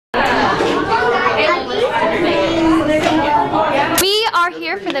we're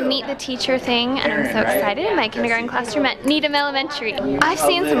here for the Meet the Teacher thing, and I'm so excited in my kindergarten classroom at Needham Elementary. I've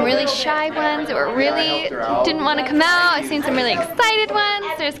seen some really shy ones that were really didn't want to come out. I've seen some really excited ones.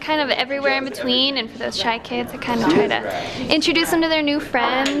 There's kind of everywhere in between, and for those shy kids, I kind of try to introduce them to their new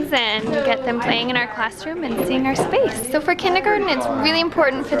friends and get them playing in our classroom and seeing our space. So for kindergarten, it's really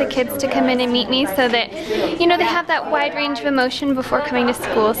important for the kids to come in and meet me so that, you know, they have that wide range of emotion before coming to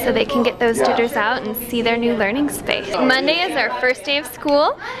school so they can get those jitters out and see their new learning space. Monday is our first day of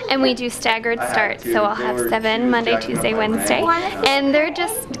school, and we do staggered starts. So I'll have 7 Monday, Tuesday, Wednesday, and they're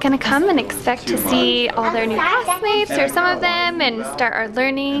just gonna come and expect to see all their new classmates or some of them and start our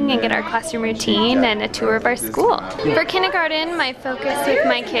learning and get our classroom routine and a tour of our school. For kindergarten, my focus with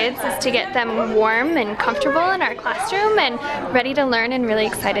my kids is to get them warm and comfortable in our classroom and ready to learn and really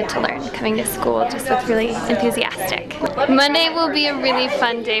excited to learn, coming to school just with really enthusiastic. Monday will be a really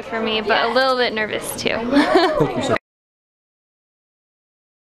fun day for me, but a little bit nervous too.